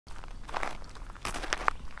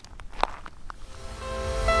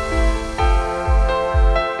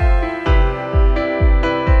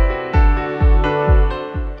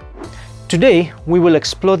Today, we will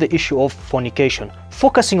explore the issue of fornication,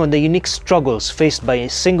 focusing on the unique struggles faced by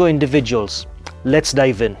single individuals. Let's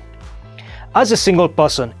dive in. As a single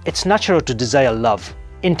person, it's natural to desire love,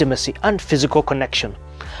 intimacy, and physical connection.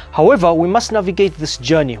 However, we must navigate this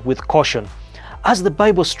journey with caution, as the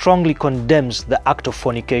Bible strongly condemns the act of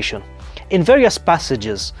fornication. In various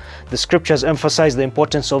passages, the scriptures emphasize the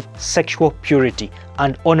importance of sexual purity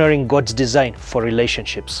and honoring God's design for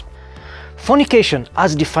relationships. Fornication,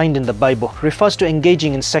 as defined in the Bible, refers to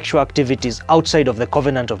engaging in sexual activities outside of the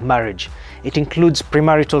covenant of marriage. It includes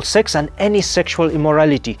premarital sex and any sexual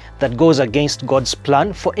immorality that goes against God's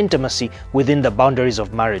plan for intimacy within the boundaries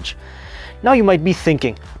of marriage. Now you might be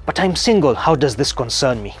thinking, but I'm single, how does this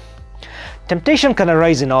concern me? Temptation can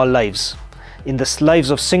arise in our lives, in the lives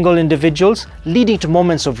of single individuals, leading to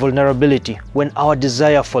moments of vulnerability when our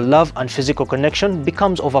desire for love and physical connection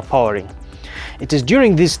becomes overpowering. It is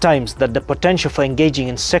during these times that the potential for engaging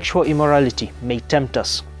in sexual immorality may tempt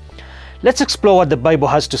us. Let's explore what the Bible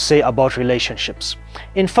has to say about relationships.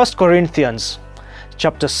 In 1 Corinthians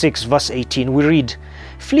chapter 6, verse 18, we read,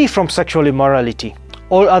 "Flee from sexual immorality.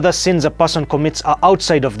 All other sins a person commits are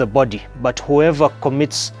outside of the body, but whoever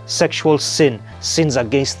commits sexual sin sins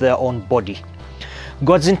against their own body."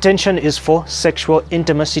 God's intention is for sexual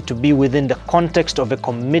intimacy to be within the context of a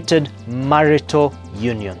committed marital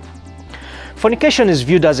union. Fornication is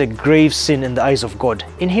viewed as a grave sin in the eyes of God.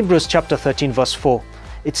 In Hebrews chapter 13 verse 4,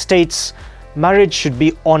 it states, "Marriage should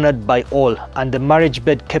be honored by all, and the marriage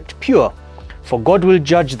bed kept pure, for God will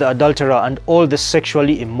judge the adulterer and all the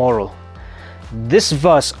sexually immoral." This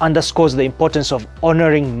verse underscores the importance of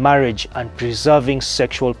honoring marriage and preserving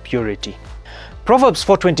sexual purity. Proverbs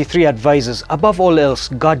 4:23 advises, "Above all else,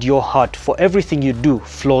 guard your heart, for everything you do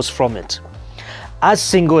flows from it." As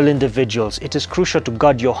single individuals, it is crucial to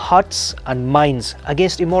guard your hearts and minds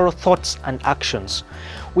against immoral thoughts and actions.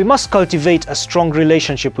 We must cultivate a strong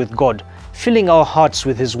relationship with God, filling our hearts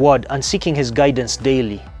with His Word and seeking His guidance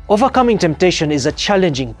daily. Overcoming temptation is a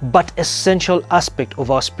challenging but essential aspect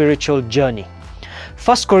of our spiritual journey.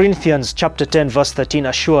 1 Corinthians chapter 10 verse 13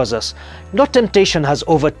 assures us, "No temptation has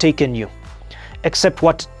overtaken you, except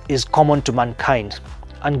what is common to mankind.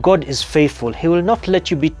 And God is faithful. He will not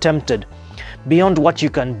let you be tempted beyond what you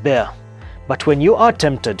can bear. But when you are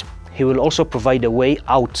tempted, He will also provide a way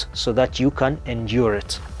out so that you can endure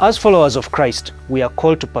it." As followers of Christ, we are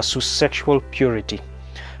called to pursue sexual purity.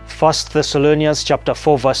 1 Thessalonians chapter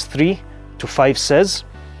 4 verse 3 to 5 says,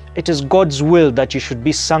 "It is God's will that you should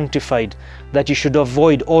be sanctified, that you should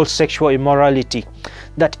avoid all sexual immorality,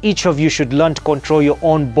 that each of you should learn to control your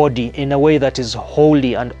own body in a way that is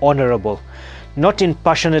holy and honorable, not in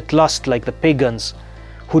passionate lust like the pagans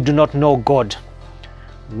who do not know God."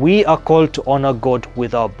 We are called to honor God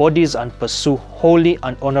with our bodies and pursue holy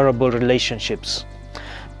and honorable relationships.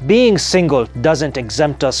 Being single doesn't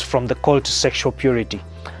exempt us from the call to sexual purity.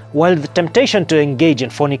 While the temptation to engage in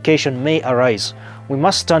fornication may arise, we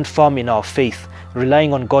must stand firm in our faith,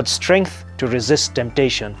 relying on God's strength to resist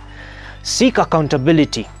temptation. Seek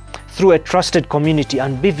accountability through a trusted community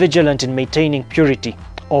and be vigilant in maintaining purity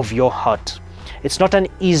of your heart. It's not an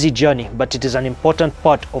easy journey, but it is an important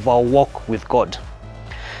part of our walk with God.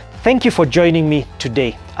 Thank you for joining me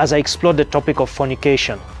today as I explored the topic of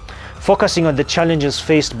fornication, focusing on the challenges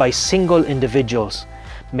faced by single individuals.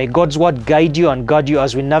 May God's word guide you and guard you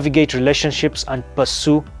as we navigate relationships and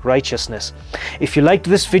pursue righteousness. If you liked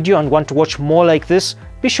this video and want to watch more like this,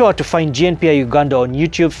 be sure to find GNPI Uganda on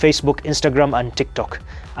YouTube, Facebook, Instagram, and TikTok.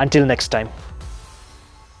 Until next time.